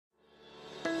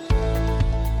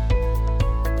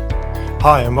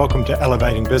Hi, and welcome to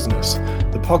Elevating Business,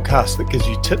 the podcast that gives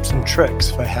you tips and tricks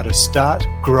for how to start,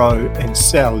 grow, and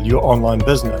sell your online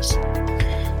business.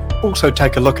 Also,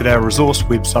 take a look at our resource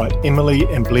website,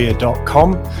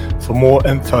 emilyandblair.com, for more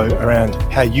info around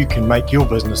how you can make your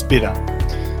business better.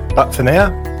 But for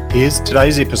now, here's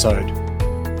today's episode.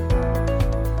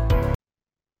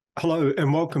 Hello,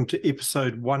 and welcome to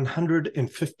episode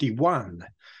 151,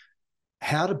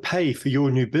 How to Pay for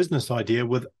Your New Business Idea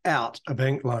Without a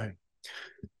Bank Loan.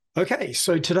 Okay,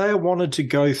 so today I wanted to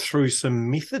go through some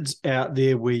methods out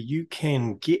there where you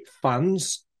can get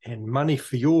funds and money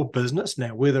for your business.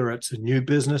 Now, whether it's a new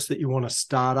business that you want to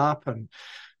start up and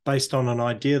based on an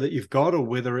idea that you've got, or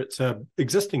whether it's an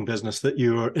existing business that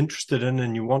you are interested in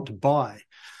and you want to buy.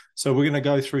 So we're going to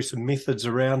go through some methods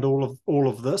around all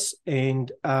of this, and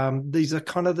these are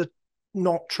kind of the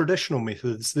not traditional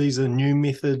methods. These are new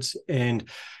methods, and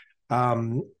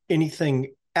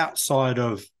anything outside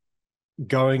of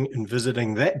going and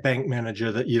visiting that bank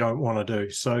manager that you don't want to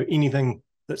do. So anything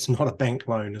that's not a bank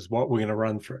loan is what we're going to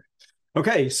run through.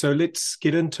 Okay, so let's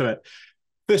get into it.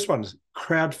 First one is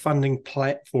crowdfunding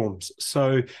platforms.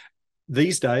 So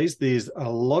these days, there's a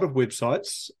lot of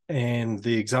websites, and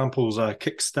the examples are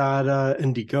Kickstarter,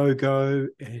 Indiegogo,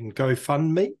 and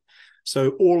GoFundMe. So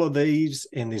all of these,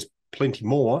 and there's plenty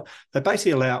more, they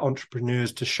basically allow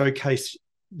entrepreneurs to showcase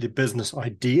their business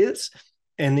ideas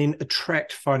and then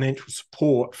attract financial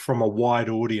support from a wide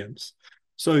audience.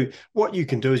 So what you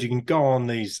can do is you can go on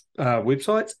these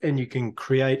websites and you can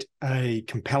create a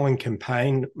compelling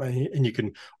campaign, and you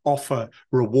can offer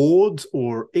rewards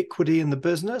or equity in the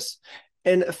business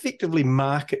and effectively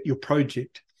market your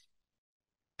project.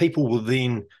 People will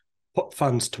then put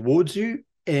funds towards you,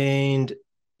 and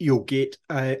you'll get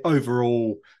an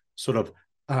overall sort of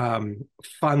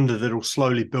fund that will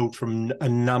slowly build from a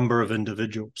number of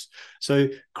individuals. So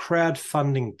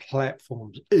crowdfunding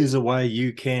platforms is a way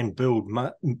you can build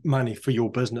money for your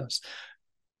business.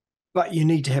 But you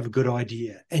need to have a good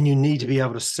idea, and you need to be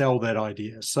able to sell that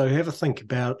idea. So have a think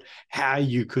about how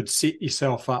you could set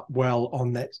yourself up well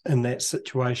in that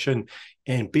situation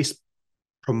and best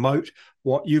promote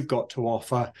what you've got to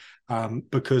offer,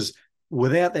 because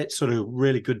without that sort of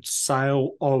really good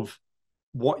sale of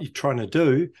what you're trying to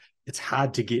do, it's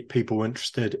hard to get people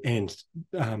interested and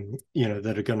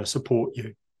that are going to support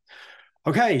you.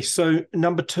 Okay, so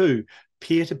number 2,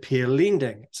 peer-to-peer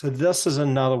lending. So this is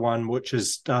another one which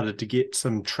has started to get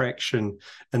some traction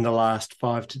in the last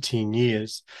 5 to 10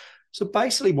 years. So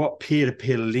basically what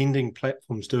peer-to-peer lending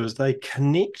platforms do is they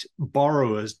connect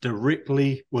borrowers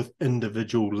directly with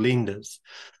individual lenders.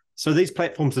 So these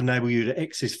platforms enable you to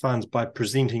access funds by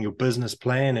presenting your business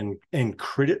plan and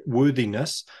credit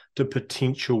worthiness to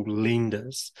potential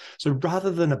lenders. So rather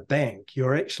than a bank,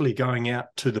 you're actually going out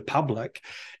to the public,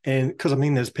 and because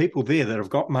there's people there that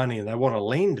have got money and they want to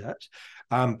lend it,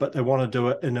 but they want to do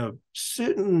it in a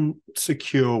certain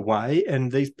secure way,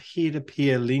 and these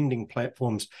peer-to-peer lending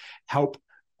platforms help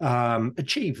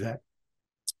achieve that.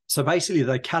 So basically,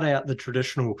 they cut out the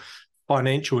traditional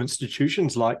financial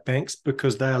institutions like banks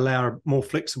because they allow more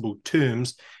flexible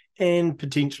terms and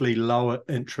potentially lower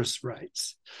interest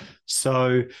rates.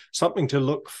 So something to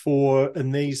look for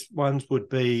in these ones would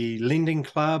be Lending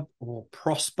Club or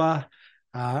Prosper.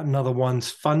 Another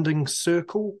one's Funding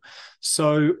Circle.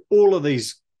 So all of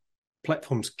these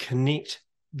platforms connect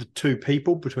the two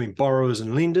people between borrowers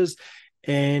and lenders,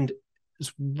 and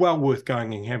it's well worth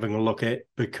going and having a look at,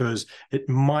 because it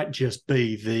might just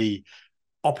be the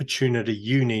opportunity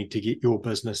you need to get your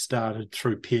business started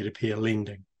through peer-to-peer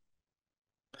lending.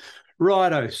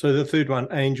 Righto, so the third one,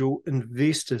 angel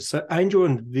investors. So angel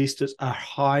investors are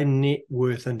high net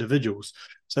worth individuals.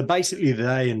 So basically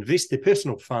they invest their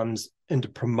personal funds into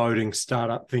promoting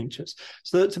startup ventures.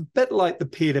 So it's a bit like the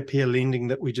peer-to-peer lending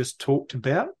that we just talked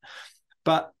about,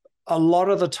 but a lot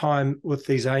of the time with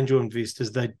these angel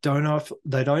investors, they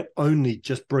don't only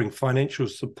just bring financial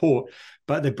support,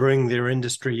 but they bring their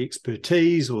industry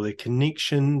expertise or their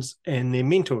connections and their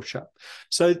mentorship.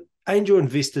 So angel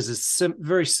investors is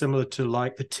very similar to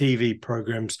like the TV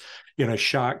programs,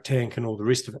 Shark Tank and all the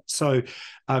rest of it. So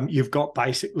you've got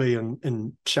basically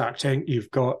in Shark Tank,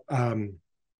 you've got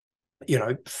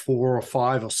 4 or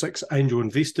 5 or 6 angel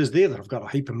investors there that have got a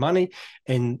heap of money,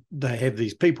 and they have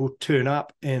these people turn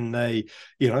up and they,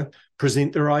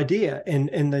 present their idea, and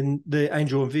then the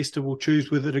angel investor will choose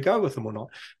whether to go with them or not.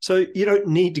 So you don't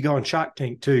need to go on Shark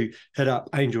Tank to hit up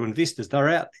angel investors. They're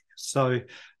out there. So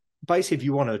basically, if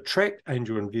you want to attract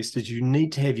angel investors, you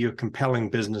need to have your compelling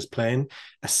business plan,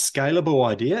 a scalable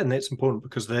idea. And that's important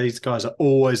because these guys are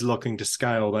always looking to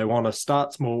scale. They want to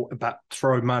start small, but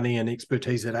throw money and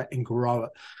expertise at it and grow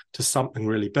it to something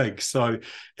really big. So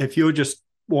if you're just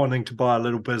wanting to buy a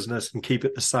little business and keep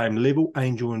it the same level,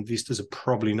 angel investors are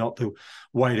probably not the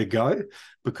way to go,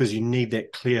 because you need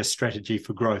that clear strategy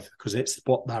for growth, because that's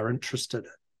what they're interested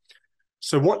in.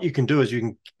 So what you can do is you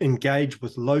can engage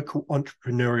with local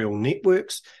entrepreneurial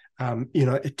networks,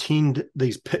 attend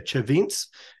these pitch events,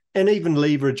 and even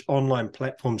leverage online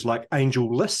platforms like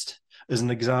AngelList as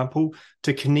an example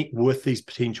to connect with these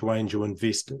potential angel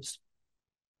investors.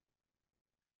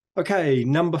 Okay,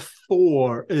 number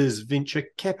 4 is venture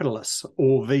capitalists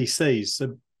or VCs.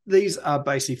 So these are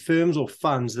basically firms or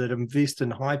funds that invest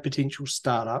in high potential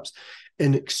startups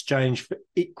in exchange for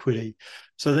equity.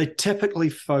 So they typically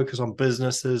focus on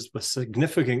businesses with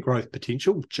significant growth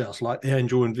potential, just like the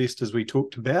angel investors we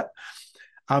talked about,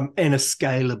 and a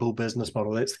scalable business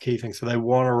model. That's the key thing. So they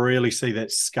want to really see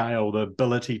that scale, the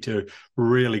ability to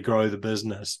really grow the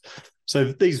business. So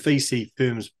these VC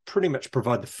firms pretty much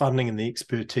provide the funding and the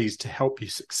expertise to help you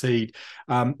succeed,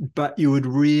 but you would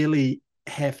really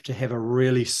have to have a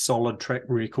really solid track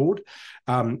record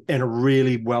and a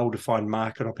really well-defined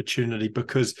market opportunity,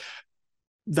 because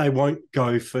they won't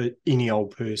go for any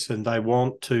old person. They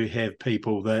want to have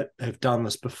people that have done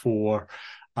this before,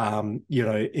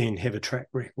 and have a track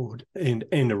record and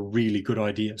a really good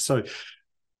idea. So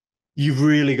you've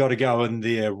really got to go in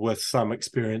there with some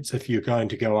experience if you're going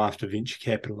to go after venture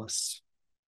capitalists.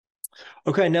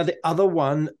 Okay, now the other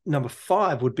one, number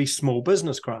 5, would be small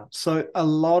business grants. So a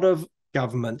lot of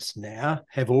governments now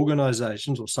have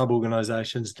organizations or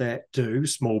sub-organizations that do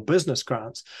small business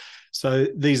grants. So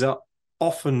these are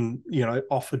often,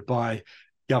 offered by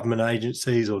government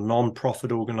agencies or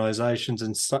non-profit organizations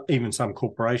and even some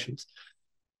corporations.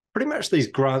 Pretty much these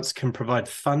grants can provide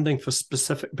funding for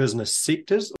specific business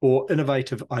sectors or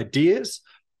innovative ideas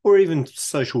or even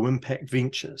social impact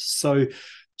ventures. So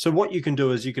what you can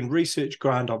do is you can research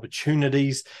grant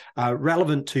opportunities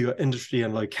relevant to your industry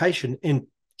and location and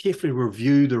carefully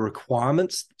review the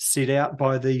requirements set out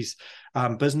by these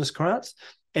business grants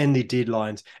and their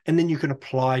deadlines. And then you can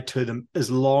apply to them as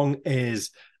long as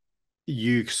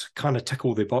you kind of tick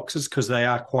all their boxes, because they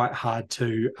are quite hard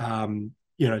to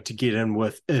to get in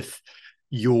with if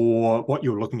what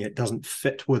you're looking at doesn't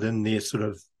fit within their sort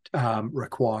of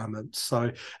requirements.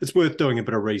 So it's worth doing a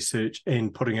bit of research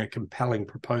and putting a compelling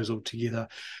proposal together.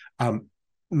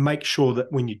 Make sure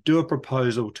that when you do a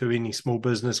proposal to any small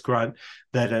business grant,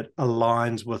 that it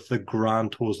aligns with the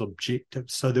grantor's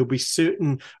objectives. So there'll be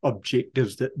certain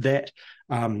objectives that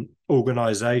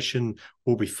organization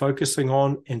will be focusing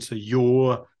on, and so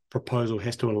your proposal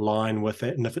has to align with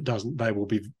that. And if it doesn't, they will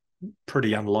be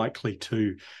pretty unlikely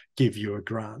to give you a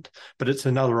grant. But it's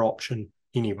another option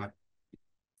anyway.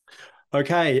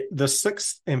 Okay, the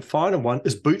 6th and final one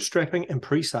is bootstrapping and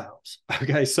pre-sales.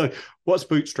 Okay, so what's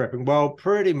bootstrapping? Well,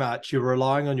 pretty much you're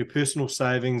relying on your personal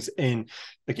savings and,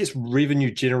 I guess, revenue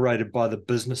generated by the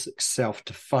business itself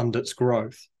to fund its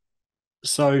growth.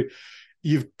 So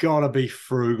you've got to be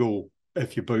frugal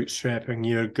if you're bootstrapping.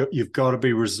 You've got to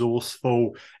be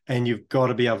resourceful, and you've got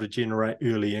to be able to generate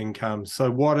early income. So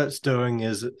what it's doing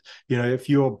is, if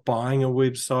you're buying a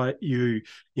website, you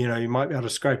might be able to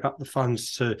scrape up the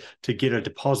funds to get a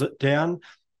deposit down.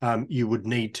 You would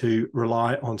need to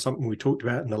rely on something we talked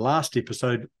about in the last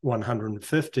episode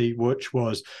 150, which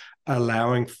was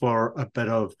allowing for a bit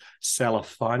of seller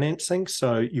financing.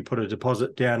 So you put a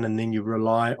deposit down and then you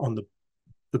rely on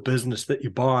the business that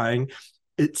you're buying.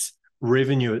 It's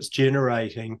revenue it's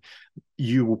generating.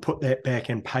 You will put that back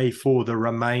and pay for the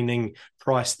remaining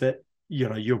price that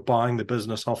you're buying the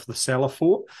business off the seller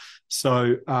for.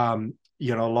 So a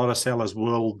lot of sellers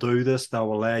will do this.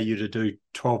 They'll allow you to do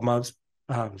 12 months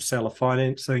seller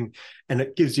financing, and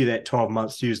it gives you that 12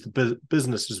 months to use the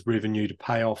business's revenue to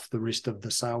pay off the rest of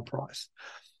the sale price.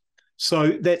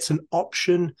 So that's an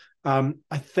option. I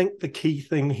think the key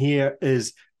thing here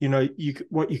is,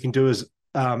 what you can do is,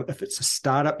 if it's a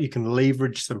startup, you can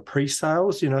leverage some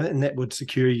pre-sales, and that would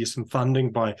secure you some funding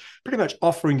by pretty much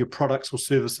offering your products or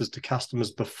services to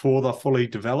customers before they're fully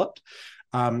developed.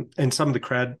 And some of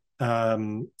the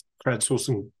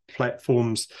crowdsourcing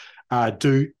platforms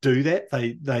do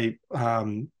that.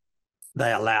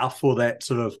 They allow for that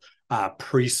sort of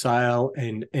pre-sale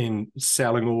and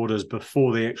selling orders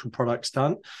before the actual product's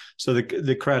done. So the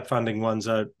crowdfunding ones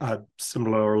are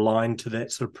similar or aligned to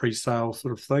that sort of pre-sale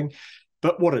sort of thing.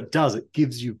 But what it does, it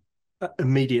gives you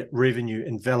immediate revenue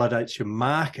and validates your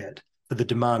market the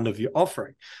demand of your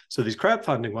offering. So these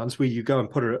crowdfunding ones where you go and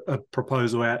put a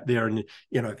proposal out there, and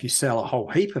if you sell a whole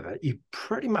heap of it, you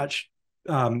pretty much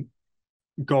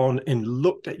gone and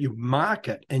looked at your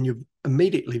market, and you've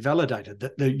immediately validated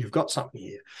that you've got something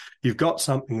here. You've got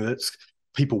something that's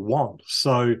people want.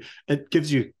 So it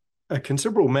gives you a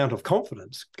considerable amount of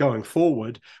confidence going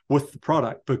forward with the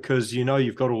product, because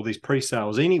you've got all these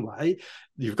pre-sales anyway.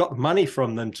 You've got the money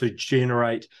from them to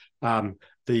generate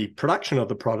the production of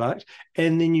the product,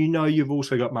 and then you've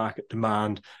also got market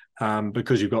demand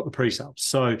because you've got the pre-sales.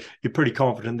 So you're pretty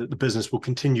confident that the business will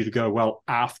continue to go well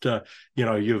after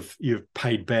you've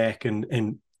paid back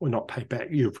and not paid back.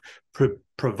 You've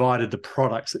provided the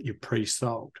products that you've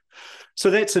pre-sold.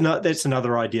 So that's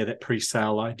another idea, that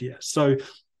pre-sale idea. So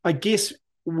I guess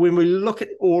when we look at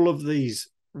all of these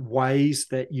ways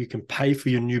that you can pay for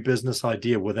your new business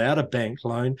idea without a bank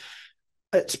loan,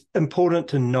 it's important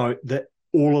to note that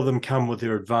all of them come with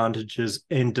their advantages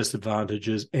and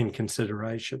disadvantages and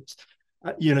considerations.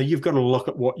 You've got to look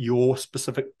at what your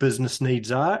specific business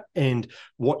needs are and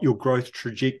what your growth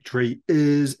trajectory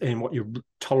is and what your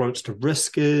tolerance to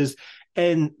risk is,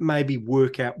 and maybe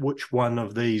work out which one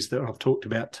of these that I've talked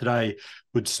about today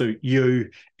would suit you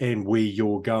and where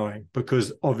you're going,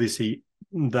 because obviously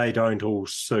they don't all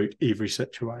suit every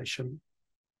situation.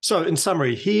 So in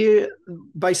summary here,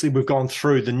 basically we've gone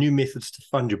through the new methods to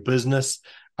fund your business,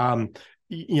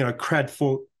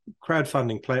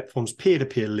 crowdfunding platforms,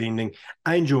 peer-to-peer lending,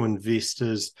 angel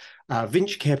investors,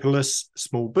 venture capitalists,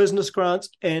 small business grants,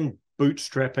 and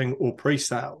bootstrapping or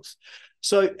pre-sales.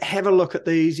 So have a look at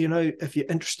these. If you're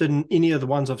interested in any of the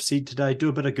ones I've said today, do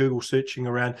a bit of Google searching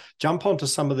around, jump onto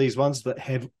some of these ones that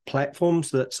have platforms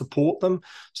that support them.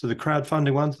 So the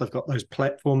crowdfunding ones, they've got those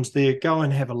platforms there. Go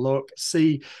and have a look,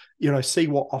 see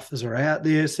what offers are out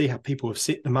there, see how people have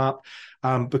set them up.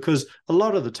 Because a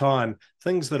lot of the time,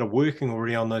 things that are working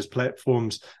already on those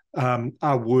platforms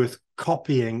are worth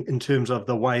copying in terms of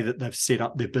the way that they've set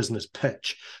up their business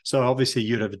pitch. So obviously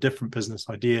you'd have a different business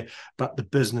idea, but the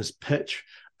business pitch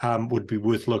would be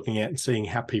worth looking at and seeing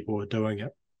how people are doing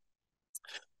it.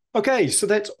 Okay, so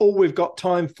that's all we've got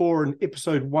time for in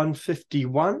episode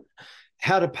 151.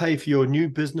 How to pay for your new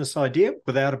business idea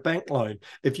without a bank loan.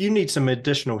 If you need some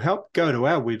additional help, go to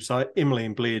our website,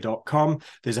 emilyandblair.com.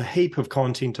 There's a heap of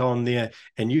content on there,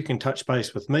 and you can touch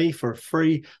base with me for a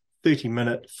free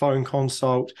 30-minute phone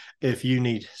consult if you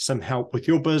need some help with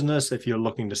your business, if you're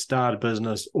looking to start a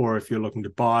business, or if you're looking to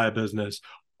buy a business,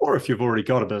 or if you've already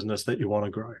got a business that you want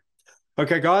to grow.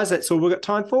 Okay, guys, that's all we've got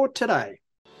time for today.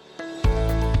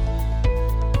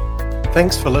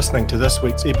 Thanks for listening to this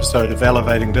week's episode of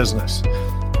Elevating Business.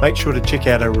 Make sure to check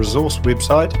out our resource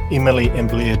website,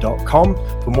 emilyandblair.com,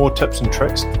 for more tips and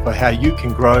tricks for how you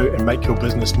can grow and make your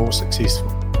business more successful.